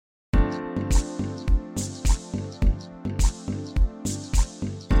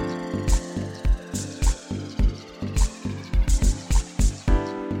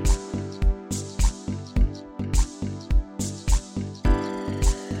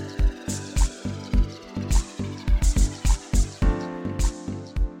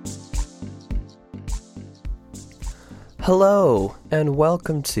Hello, and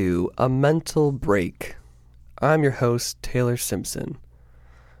welcome to A Mental Break. I'm your host, Taylor Simpson.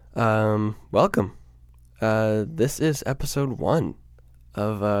 Welcome. This is episode 1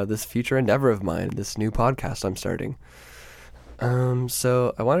 of this future endeavor of mine, this new podcast I'm starting.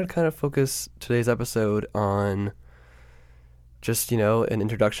 So I wanted to kind of focus today's episode on just, an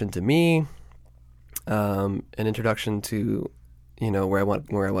introduction to me, an introduction to, where I want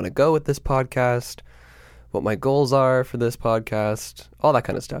to go with this podcast, what my goals are for this podcast, all that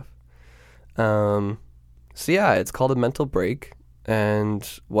kind of stuff. So yeah, it's called A Mental Break, and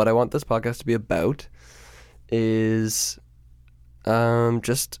what I want this podcast to be about is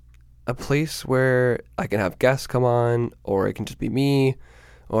just a place where I can have guests come on, or it can just be me,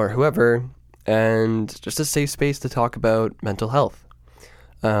 or whoever, and just a safe space to talk about mental health.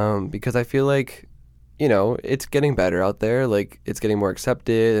 Because I feel like, it's getting better out there. Like, it's getting more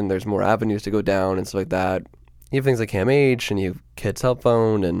accepted, and there's more avenues to go down and stuff like that. You have things like CAMH, and you have Kids Help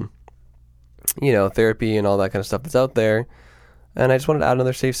Phone, and, therapy and all that kind of stuff that's out there. And I just wanted to add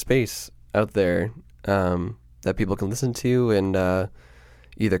another safe space out there that people can listen to and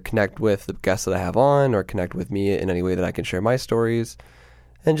either connect with the guests that I have on or connect with me in any way that I can share my stories,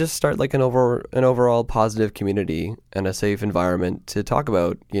 and just start like an overall positive community and a safe environment to talk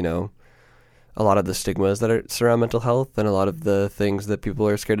about, a lot of the stigmas that surround mental health and a lot of the things that people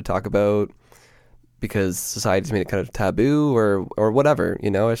are scared to talk about because society's made it kind of taboo or whatever. I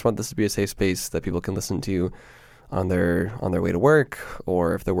just want this to be a safe space that people can listen to on their way to work,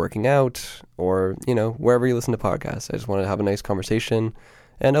 or if they're working out, or wherever you listen to podcasts. I just want to have a nice conversation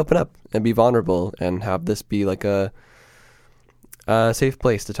and open up and be vulnerable and have this be like a safe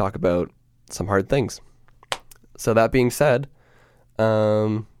place to talk about some hard things. So that being said,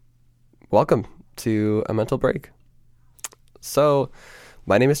 welcome to A Mental Break. So,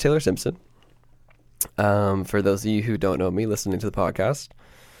 my name is Taylor Simpson. For those of you who don't know me listening to the podcast,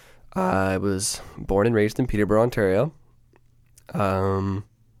 I was born and raised in Peterborough, Ontario. And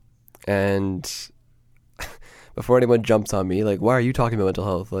before anyone jumps on me, like, why are you talking about mental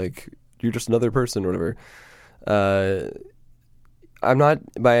health? Like, you're just another person or whatever. I'm not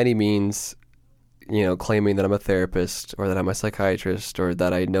by any means claiming that I'm a therapist or that I'm a psychiatrist or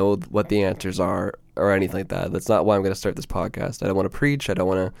that I know what the answers are or anything like that. That's not why I'm going to start this podcast. I don't want to preach. I don't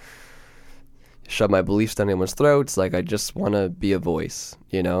want to shove my beliefs down anyone's throats. Like, I just want to be a voice,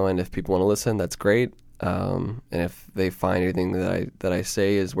 and if people want to listen, that's great. And if they find anything that I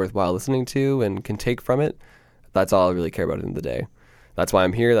say is worthwhile listening to and can take from it, that's all I really care about at the end of the day. That's why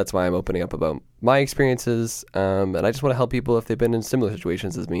I'm here. That's why I'm opening up about my experiences. And I just want to help people if they've been in similar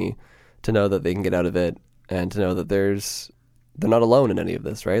situations as me, to know that they can get out of it, and to know that they're not alone in any of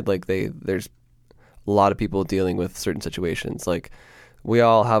this, right? Like, there's a lot of people dealing with certain situations. Like, we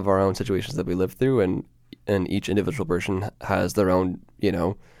all have our own situations that we live through, and each individual person has their own,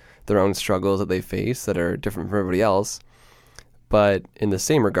 their own struggles that they face that are different from everybody else. But in the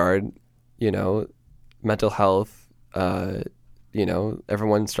same regard, mental health,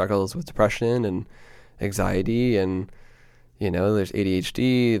 everyone struggles with depression and anxiety, and there's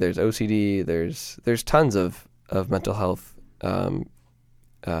ADHD, there's OCD, there's tons of mental health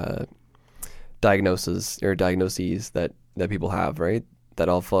diagnoses that people have, right? That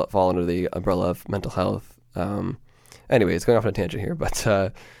all fall under the umbrella of mental health. Anyways, going off on a tangent here, but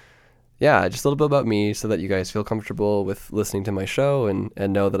yeah, just a little bit about me so that you guys feel comfortable with listening to my show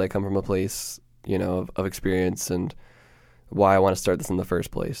and know that I come from a place, of experience and why I want to start this in the first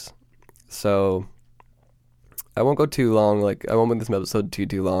place. So I won't go too long. Like, I won't make this episode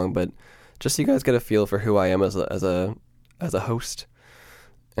too long, but just so you guys get a feel for who I am as a host,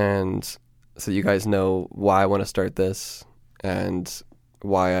 and so you guys know why I want to start this and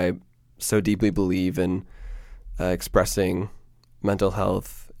why I so deeply believe in expressing mental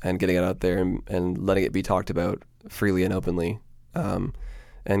health and getting it out there and letting it be talked about freely and openly,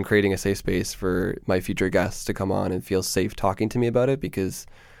 and creating a safe space for my future guests to come on and feel safe talking to me about it, because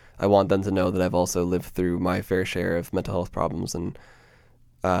I want them to know that I've also lived through my fair share of mental health problems, and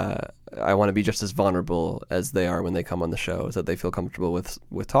I want to be just as vulnerable as they are when they come on the show, so that they feel comfortable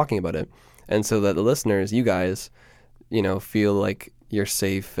with talking about it, and so that the listeners, you guys, feel like you're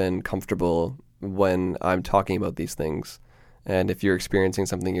safe and comfortable when I'm talking about these things. And if you're experiencing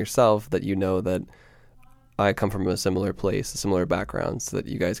something yourself, that that I come from a similar place, a similar background, so that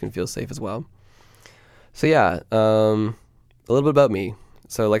you guys can feel safe as well. So yeah, a little bit about me.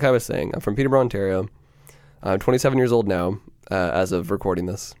 So like I was saying, I'm from Peterborough, Ontario. I'm 27 years old now, as of recording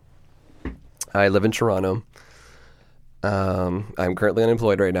this. I live in Toronto. I'm currently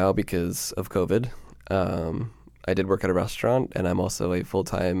unemployed right now because of COVID. I did work at a restaurant, and I'm also a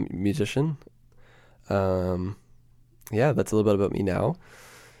full-time musician. yeah, that's a little bit about me now.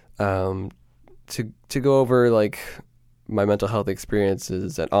 Um, to go over like my mental health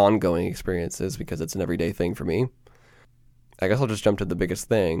experiences and ongoing experiences because it's an everyday thing for me. I guess I'll just jump to the biggest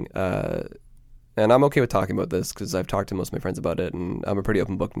thing. And I'm okay with talking about this because I've talked to most of my friends about it, and I'm a pretty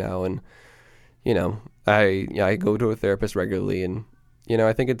open book now. And I go to a therapist regularly, and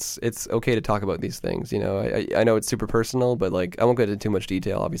I think it's okay to talk about these things. I know it's super personal, but like I won't get into too much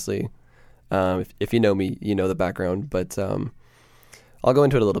detail, obviously. If you know me, you know the background, but I'll go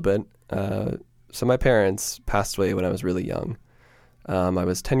into it a little bit. So my parents passed away when I was really young. I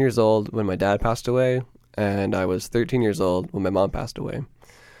was 10 years old when my dad passed away, and I was 13 years old when my mom passed away.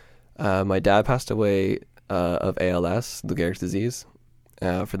 My dad passed away of ALS, Lou Gehrig's disease.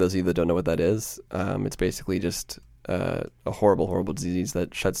 For those of you that don't know what that is, it's basically just a horrible, horrible disease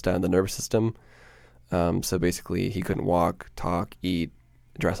that shuts down the nervous system. So basically, he couldn't walk, talk, eat,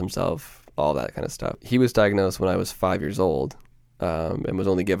 dress himself, all that kind of stuff. He was diagnosed when I was 5 years old, and was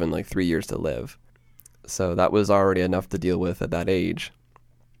only given like 3 years to live. So that was already enough to deal with at that age.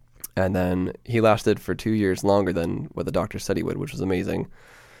 And then he lasted for 2 years longer than what the doctor said he would, which was amazing.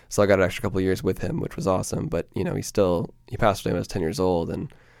 So I got an extra couple of years with him, which was awesome. But, he passed away when I was 10 years old.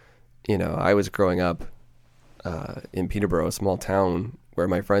 And, I was growing up in Peterborough, a small town where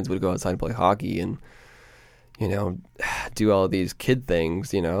my friends would go outside and play hockey and, do all of these kid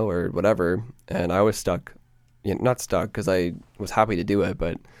things, or whatever. And I was stuck, not stuck because I was happy to do it,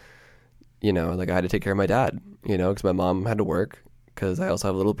 but, like I had to take care of my dad, because my mom had to work, because I also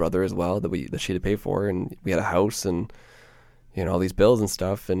have a little brother as well that she had to pay for, and we had a house and, all these bills and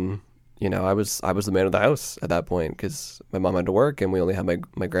stuff. And, I was the man of the house at that point because my mom had to work, and we only had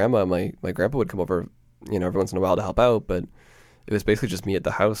my grandma. My grandpa would come over, every once in a while to help out, but it was basically just me at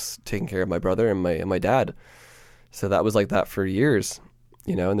the house taking care of my brother and my dad. So that was like that for years,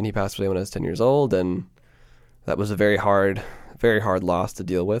 and then he passed away when I was 10 years old, and that was a very hard loss to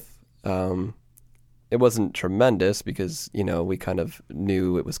deal with. It wasn't tremendous because, we kind of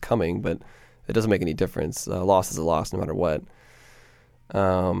knew it was coming, but it doesn't make any difference. Loss is a loss no matter what.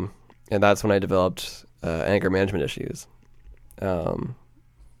 And that's when I developed anger management issues. And,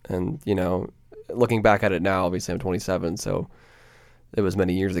 looking back at it now, obviously I'm 27, so it was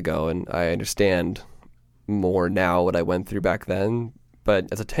many years ago, and I understand more now what I went through back then. But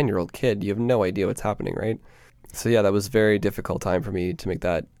as a 10-year-old kid, you have no idea what's happening, right? So yeah, that was a very difficult time for me to make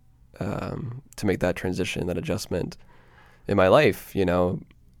that transition, that adjustment in my life,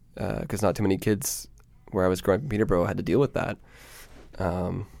 because not too many kids where I was growing up in Peterborough had to deal with that.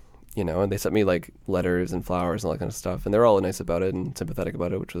 And they sent me like letters and flowers and all that kind of stuff, and they're all nice about it and sympathetic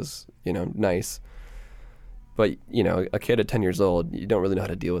about it, which was, nice. But, a kid at 10 years old, you don't really know how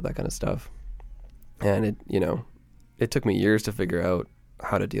to deal with that kind of stuff. And it took me years to figure out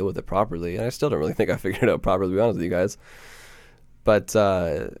how to deal with it properly. And I still don't really think I figured it out properly, to be honest with you guys. But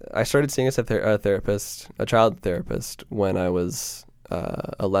I started seeing a therapist, a child therapist, when I was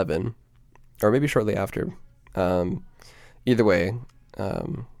 11, or maybe shortly after. Either way,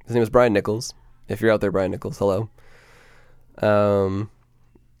 his name was Brian Nichols. If you're out there, Brian Nichols, hello.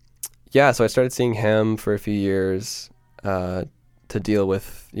 Yeah, so I started seeing him for a few years to deal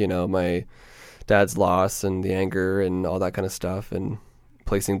with, my dad's loss and the anger and all that kind of stuff, and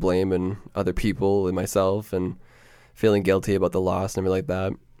placing blame on other people and myself, and feeling guilty about the loss and everything like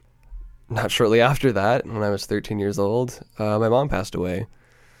that. Not shortly after that, when I was 13 years old, my mom passed away.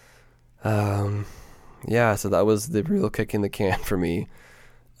 Yeah, so that was the real kick in the can for me.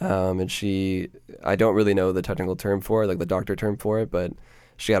 And I don't really know the technical term for it, like the doctor term for it, but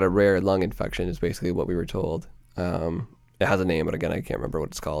she had a rare lung infection is basically what we were told. It has a name, but again, I can't remember what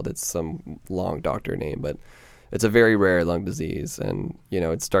it's called. It's some long doctor name, but it's a very rare lung disease. And,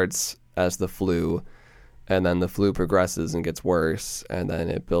 it starts as the flu, and then the flu progresses and gets worse, and then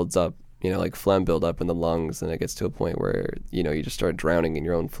it builds up, like phlegm build up in the lungs, and it gets to a point where, you just start drowning in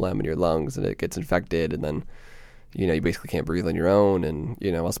your own phlegm in your lungs, and it gets infected, and then, you basically can't breathe on your own, and,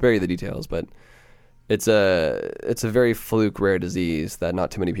 I'll spare you the details, but it's a very fluke rare disease that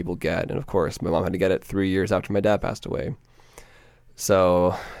not too many people get. And of course, my mom had to get it 3 years after my dad passed away.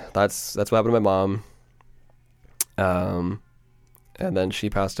 So that's what happened to my mom. And then she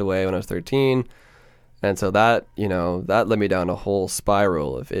passed away when I was 13. And so that led me down a whole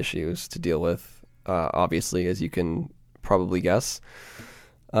spiral of issues to deal with, obviously, as you can probably guess.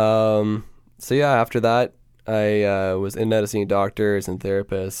 So yeah, after that, I was in and out of seeing doctors and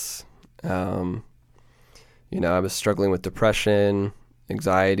therapists. I was struggling with depression,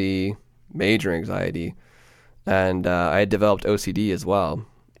 anxiety, major anxiety, and I had developed OCD as well,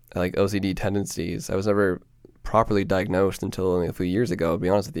 like OCD tendencies. I was never properly diagnosed until only a few years ago, to be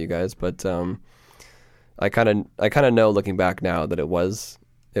honest with you guys, but I kind of know looking back now that it was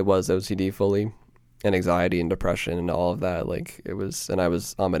OCD fully, and anxiety and depression and all of that. Like it was, and I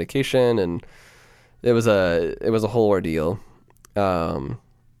was on medication, and it was a whole ordeal. Um,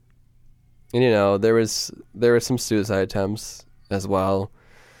 and there was some suicide attempts as well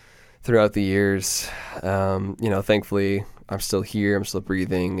throughout the years. Thankfully I'm still here, I'm still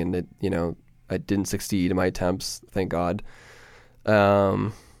breathing, and I didn't succeed in my attempts, thank God.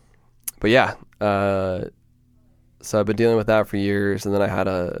 But yeah, so I've been dealing with that for years, and then I had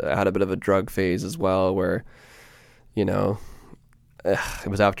a bit of a drug phase as well, where you know it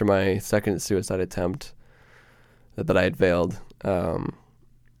was after my second suicide attempt that I had failed, and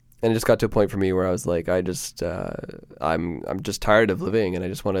it just got to a point for me where I was like, I'm just tired of living, and I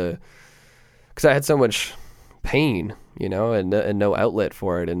just want to, because I had so much pain, and no outlet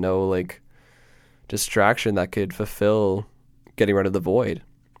for it, and no like distraction that could fulfill getting rid of the void.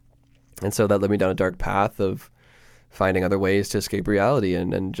 And so that led me down a dark path of finding other ways to escape reality,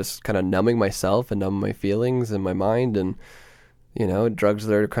 and just kind of numbing myself and numbing my feelings and my mind. And, drugs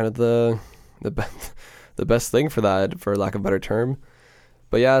are kind of the best thing for that, for lack of a better term.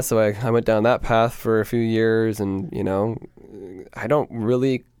 But yeah, so I went down that path for a few years, and, I don't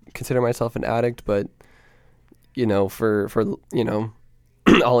really consider myself an addict, but, for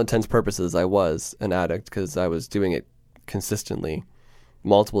all intents purposes, I was an addict because I was doing it consistently,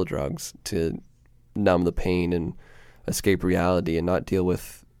 multiple drugs to numb the pain and escape reality and not deal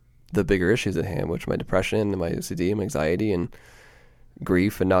with the bigger issues at hand, which my depression and my OCD, my anxiety and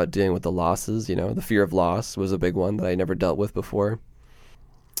grief, and not dealing with the losses. The fear of loss was a big one that I never dealt with before.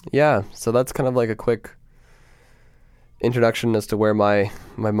 Yeah, so that's kind of like a quick introduction as to where my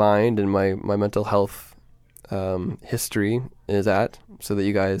mind and my mental health history is at, so that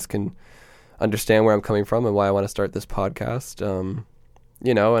you guys can understand where I'm coming from and why I want to start this podcast. And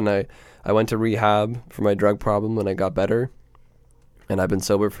I went to rehab for my drug problem, and I got better. And I've been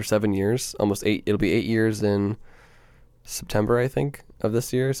sober for 7 years, almost 8. It'll be 8 years in September, I think, of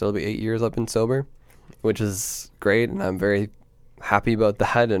this year. So it'll be 8 years I've been sober, which is great. And I'm very happy about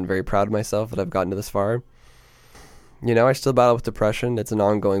that and very proud of myself that I've gotten to this far. I still battle with depression. It's an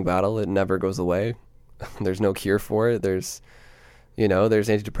ongoing battle. It never goes away. There's no cure for it. There's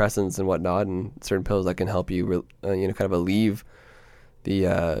antidepressants and whatnot, and certain pills that can help you, kind of alleviate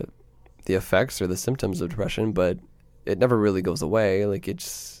the effects or the symptoms of depression, but it never really goes away. Like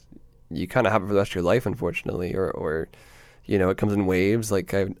you kind of have it for the rest of your life, unfortunately, or it comes in waves.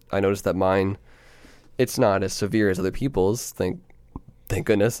 Like I noticed that mine, it's not as severe as other people's. Thank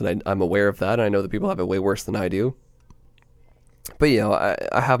goodness, and I'm aware of that. And I know that people have it way worse than I do. But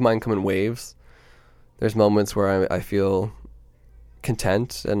I have mine come in waves. There's moments where I feel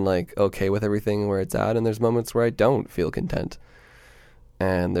content and like okay with everything where it's at, and there's moments where I don't feel content.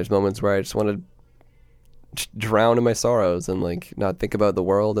 And there's moments where I just want to drown in my sorrows and like not think about the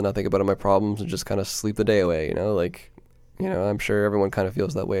world and not think about my problems and just kind of sleep the day away, I'm sure everyone kind of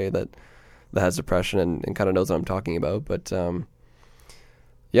feels that way that has depression and kind of knows what I'm talking about. But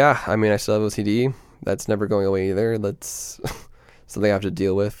yeah, I mean, I still have OCD. That's never going away either. That's something I have to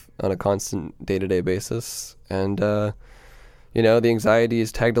deal with on a constant day-to-day basis. And the anxiety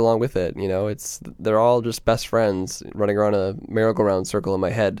is tagged along with it. They're all just best friends running around a merry-go-round circle in my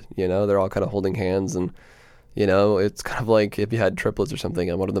head. They're all kind of holding hands, and it's kind of like if you had triplets or something,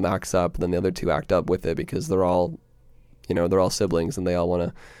 and one of them acts up, and then the other two act up with it because they're all siblings, and they all want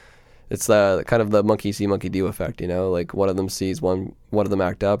to. It's kind of the monkey see, monkey do effect. Like one of them sees one of them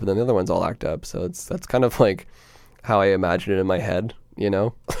act up, and then the other ones all act up. So that's kind of like how I imagine it in my head.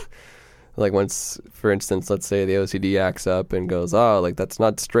 Like once, for instance, let's say the OCD acts up and goes, oh, like that's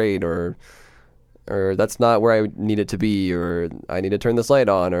not straight, or that's not where I need it to be, or I need to turn this light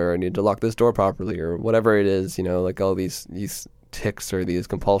on, or I need to lock this door properly, or whatever it is, like all these tics or these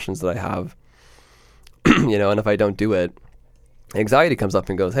compulsions that I have, and if I don't do it, anxiety comes up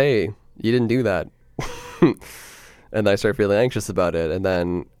and goes, hey, you didn't do that. And I start feeling anxious about it. And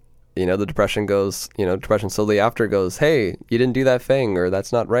then, the depression goes, depression slowly after goes, hey, you didn't do that thing, or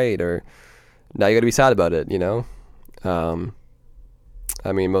that's not right, or now you got to be sad about it,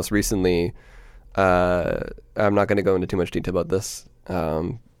 I mean, most recently, I'm not going to go into too much detail about this,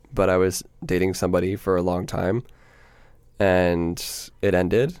 but I was dating somebody for a long time, and it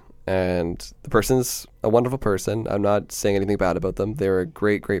ended, and the person's a wonderful person. I'm not saying anything bad about them. They're a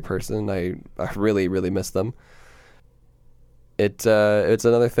great, great person. I really, really miss them. It's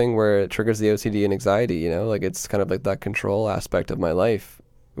another thing where it triggers the OCD and anxiety, like it's kind of like that control aspect of my life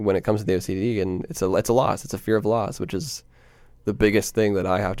when it comes to the OCD, and it's a loss. It's a fear of loss, which is the biggest thing that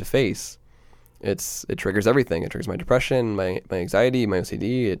I have to face. It triggers everything. It triggers my depression, my anxiety, my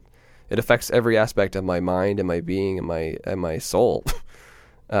OCD. It it affects every aspect of my mind and my being and my soul.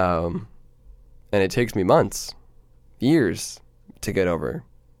 And it takes me months, years to get over,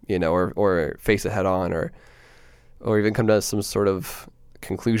 or face it head on, or even come to some sort of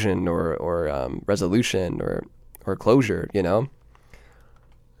conclusion or resolution or closure, And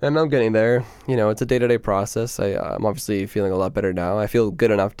I'm getting there. It's a day-to-day process. I'm obviously feeling a lot better now. I feel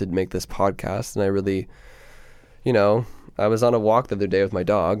good enough to make this podcast, and I really, I was on a walk the other day with my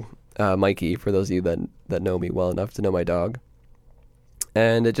dog, Mikey, for those of you that know me well enough to know my dog.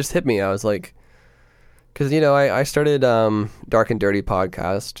 And it just hit me. I was like, because, I started Dark and Dirty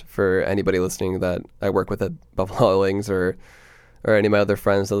podcast for anybody listening that I work with at Buffalo Wings or any of my other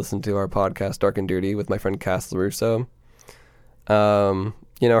friends that listen to our podcast, Dark and Dirty, with my friend Cass LaRusso.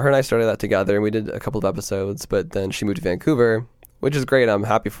 Her and I started that together, and we did a couple of episodes, but then she moved to Vancouver, which is great. I'm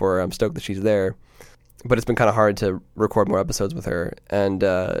happy for her. I'm stoked that she's there. But it's been kind of hard to record more episodes with her. And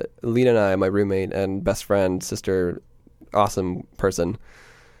Lena and I, my roommate and best friend, sister, awesome person,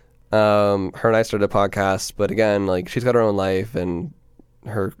 her and I started a podcast. But again, like, she's got her own life and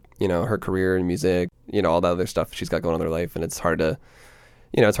her, her career in music, all that other stuff she's got going on in her life. And it's hard to,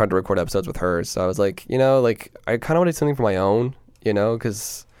 record episodes with her. So I was like, I kind of want to do something for my own,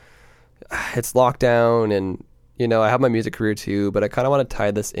 because it's lockdown and, I have my music career too, but I kind of want to tie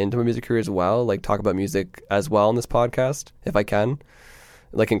this into my music career as well, like talk about music as well in this podcast, if I can,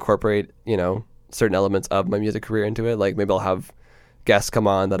 like incorporate, certain elements of my music career into it. Like maybe I'll have guests come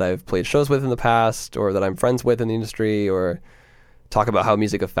on that I've played shows with in the past or that I'm friends with in the industry, or talk about how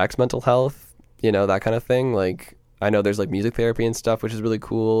music affects mental health, that kind of thing. Like I know there's like music therapy and stuff, which is really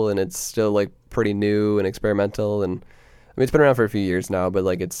cool, and it's still like pretty new and experimental, and I mean, it's been around for a few years now, but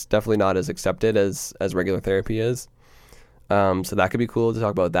like it's definitely not as accepted as regular therapy is. So that could be cool to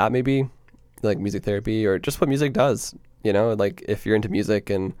talk about that, maybe like music therapy or just what music does, like if you're into music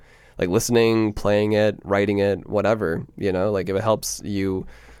and like listening, playing it, writing it, whatever, like if it helps you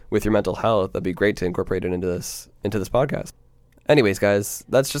with your mental health, that'd be great to incorporate it into this podcast. Anyways, guys,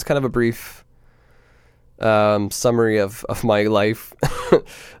 that's just kind of a brief summary of my life.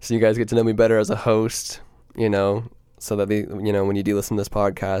 So you guys get to know me better as a host, so that when you do listen to this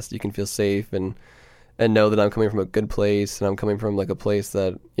podcast, you can feel safe and know that I'm coming from a good place, and I'm coming from like a place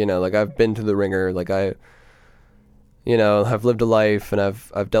that, like I've been to the ringer, like I've lived a life, and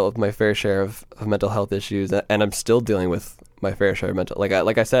I've dealt with my fair share of mental health issues, and I'm still dealing with my fair share of mental,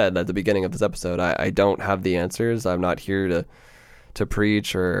 like I said at the beginning of this episode, I don't have the answers. I'm not here to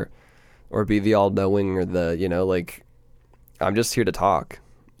preach or be the all-knowing or the, like I'm just here to talk.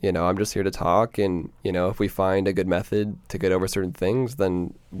 I'm just here to talk, and, if we find a good method to get over certain things,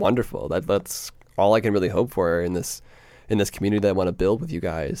 then wonderful. That's all I can really hope for in this community that I want to build with you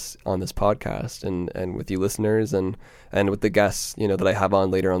guys on this podcast and with you listeners and with the guests, that I have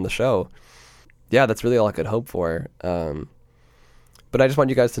on later on the show. Yeah, that's really all I could hope for. But I just want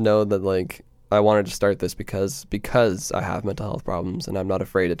you guys to know that, like, I wanted to start this because I have mental health problems, and I'm not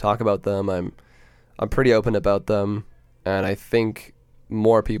afraid to talk about them. I'm pretty open about them, and I think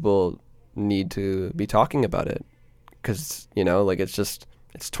more people need to be talking about it because, like it's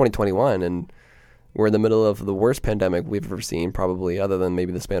 2021 and we're in the middle of the worst pandemic we've ever seen, probably, other than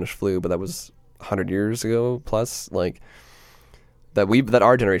maybe the Spanish flu, but that was 100 years ago plus, like that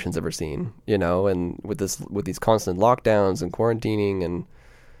our generation's ever seen, and with these constant lockdowns and quarantining and,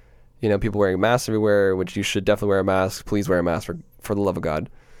 people wearing masks everywhere, which you should definitely wear a mask. Please wear a mask for the love of God.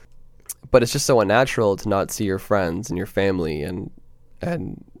 But it's just so unnatural to not see your friends and your family and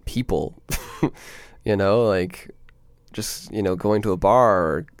people, like just, going to a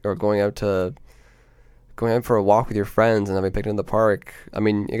bar or going out for a walk with your friends and having a picnic in the park. I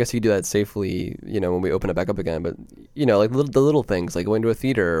mean, I guess you do that safely, when we open it back up again, but like the little things, like going to a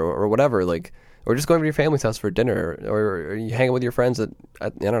theater or whatever, like, or just going to your family's house for dinner, or you hang out with your friends at I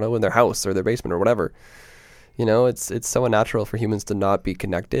don't know, in their house or their basement or whatever. It's so unnatural for humans to not be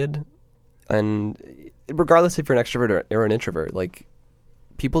connected. And regardless if you're an extrovert or an introvert, like,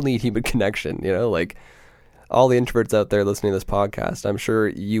 people need human connection, like all the introverts out there listening to this podcast, I'm sure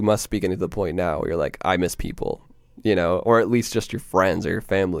you must be getting to the point now where you're like, I miss people, or at least just your friends or your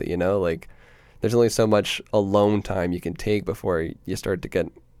family, like there's only so much alone time you can take before you start to get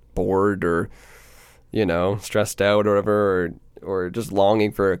bored or, stressed out or whatever, or just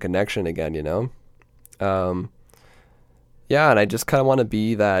longing for a connection again, yeah, and I just kind of want to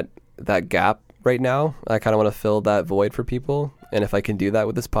be that gap right now. I kind of want to fill that void for people. And if I can do that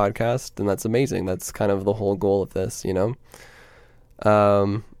with this podcast, then that's amazing. That's kind of the whole goal of this, I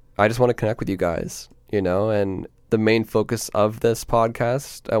just want to connect with you guys, and the main focus of this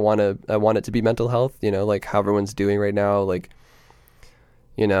podcast, I want it to be mental health, like how everyone's doing right now. Like,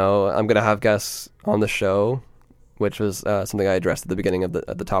 I'm going to have guests on the show, which was something I addressed at the beginning of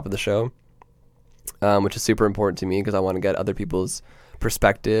at the top of the show, which is super important to me because I want to get other people's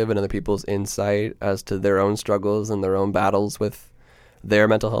perspective and other people's insight as to their own struggles and their own battles with their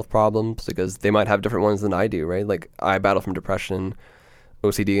mental health problems, because they might have different ones than I do, right? Like, I battle from depression,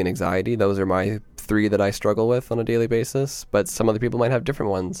 OCD, and anxiety. Those are my 3 that I struggle with on a daily basis, but some other people might have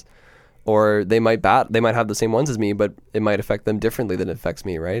different ones, or they might have the same ones as me, but it might affect them differently than it affects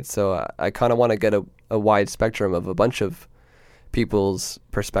me, right? So I kind of want to get a wide spectrum of a bunch of people's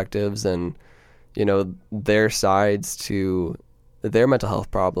perspectives and, their sides to their mental health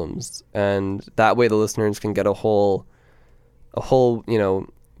problems. And that way the listeners can get a whole,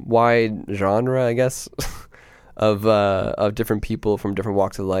 wide genre, I guess, of different people from different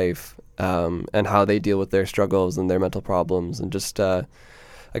walks of life, and how they deal with their struggles and their mental problems. And just, I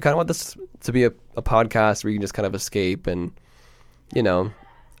kind of want this to be a podcast where you can just kind of escape and,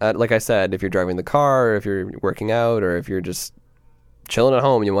 like I said, if you're driving the car, or if you're working out, or if you're just chilling at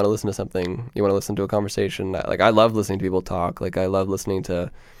home and you want to listen to something, you want to listen to a conversation. Like, I love listening to people talk. Like, I love listening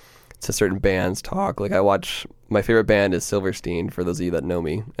to certain bands talk. Like, my favorite band is Silverstein, for those of you that know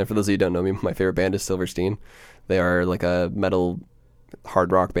me. And for those of you who don't know me, my favorite band is Silverstein. They are like a metal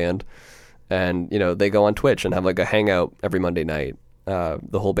hard rock band. And, they go on Twitch and have like a hangout every Monday night,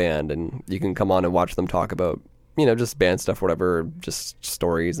 the whole band. And you can come on and watch them talk about, just band stuff, whatever, just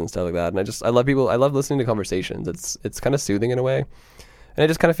stories and stuff like that. And I love listening to conversations. It's kind of soothing in a way. And it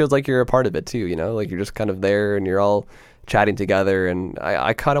just kind of feels like you're a part of it too, like you're just kind of there and you're all chatting together. And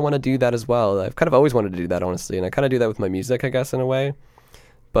I kind of want to do that as well. I've kind of always wanted to do that, honestly. And I kind of do that with my music, I guess, in a way.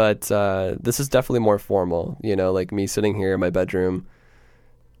 But this is definitely more formal, like me sitting here in my bedroom,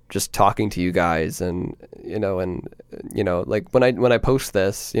 just talking to you guys. And, like when I post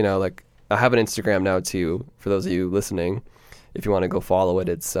this, like I have an Instagram now too, for those of you listening. If you want to go follow it,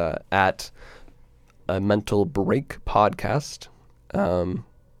 it's at a Mental Break Podcast.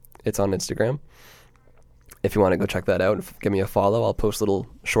 It's on Instagram. If you want to go check that out, give me a follow. I'll post little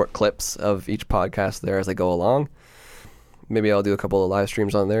short clips of each podcast there as I go along. Maybe I'll do a couple of live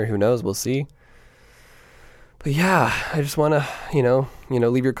streams on there. Who knows? We'll see. But yeah, I just want to,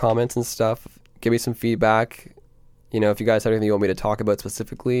 leave your comments and stuff. Give me some feedback. If you guys have anything you want me to talk about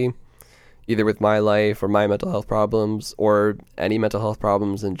specifically, either with my life or my mental health problems or any mental health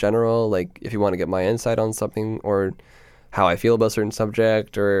problems in general, like if you want to get my insight on something or how I feel about a certain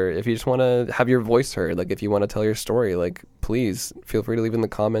subject, or if you just want to have your voice heard, like if you want to tell your story, like please feel free to leave in the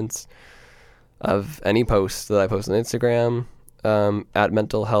comments of any post that I post on Instagram, at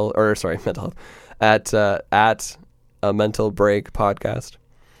mental health, at a Mental Break Podcast.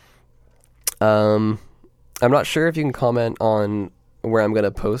 I'm not sure if you can comment on where I'm going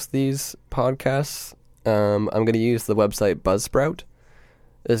to post these podcasts. I'm going to use the website Buzzsprout,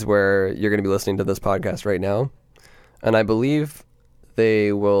 is where you're going to be listening to this podcast right now. And I believe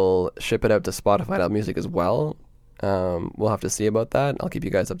they will ship it out to Spotify Music as well. We'll have to see about that. I'll keep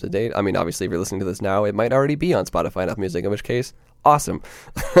you guys up to date. I mean, obviously, if you're listening to this now, it might already be on Spotify Music, in which case, awesome.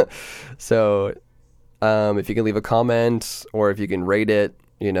 So if you can leave a comment, or if you can rate it,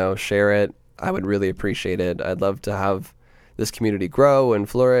 share it, I would really appreciate it. I'd love to have this community grow and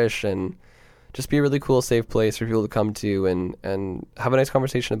flourish and just be a really cool, safe place for people to come to and have a nice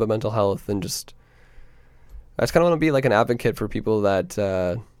conversation about mental health. And I just kind of want to be like an advocate for people that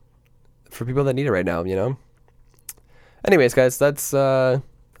need it right now, Anyways, guys, that's all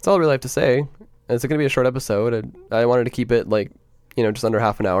I really have to say. It's going to be a short episode. And I wanted to keep it just under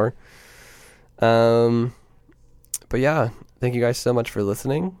half an hour. But yeah, thank you guys so much for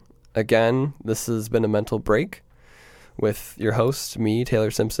listening. Again, this has been a Mental Break with your host, me,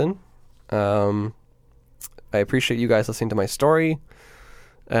 Taylor Simpson. I appreciate you guys listening to my story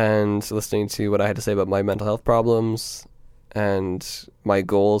and listening to what I had to say about my mental health problems and my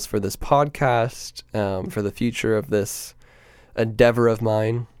goals for this podcast, for the future of this endeavor of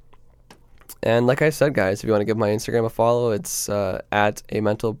mine. And like I said, guys, if you want to give my Instagram a follow, it's at a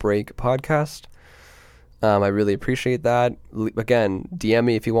Mental Break Podcast. I really appreciate that. Again, DM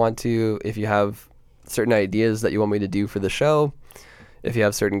me if you want to, if you have certain ideas that you want me to do for the show, if you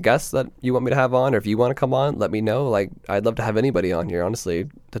have certain guests that you want me to have on, or if you want to come on, let me know. I'd love to have anybody on here, honestly,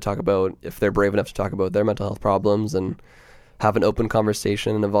 to talk about, if they're brave enough to talk about their mental health problems and have an open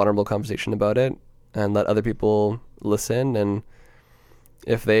conversation and a vulnerable conversation about it, and let other people listen. And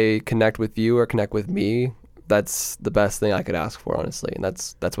if they connect with you or connect with me, that's the best thing I could ask for, honestly. And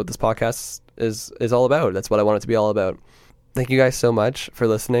that's what this podcast is all about. That's what I want it to be all about. Thank you guys so much for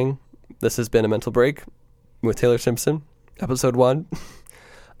listening. This has been A Mental Break with Taylor Simpson, episode 1.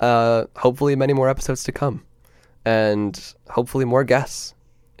 Hopefully many more episodes to come, and hopefully more guests.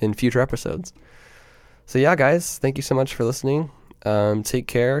 in future episodes. So yeah, guys, thank you so much for listening. Take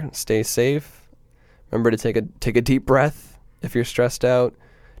care, stay safe. Remember to take a deep breath if you're stressed out.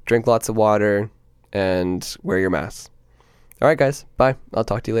 Drink lots of water and wear your mask. All right, guys, bye. I'll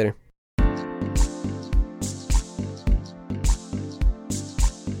talk to you later.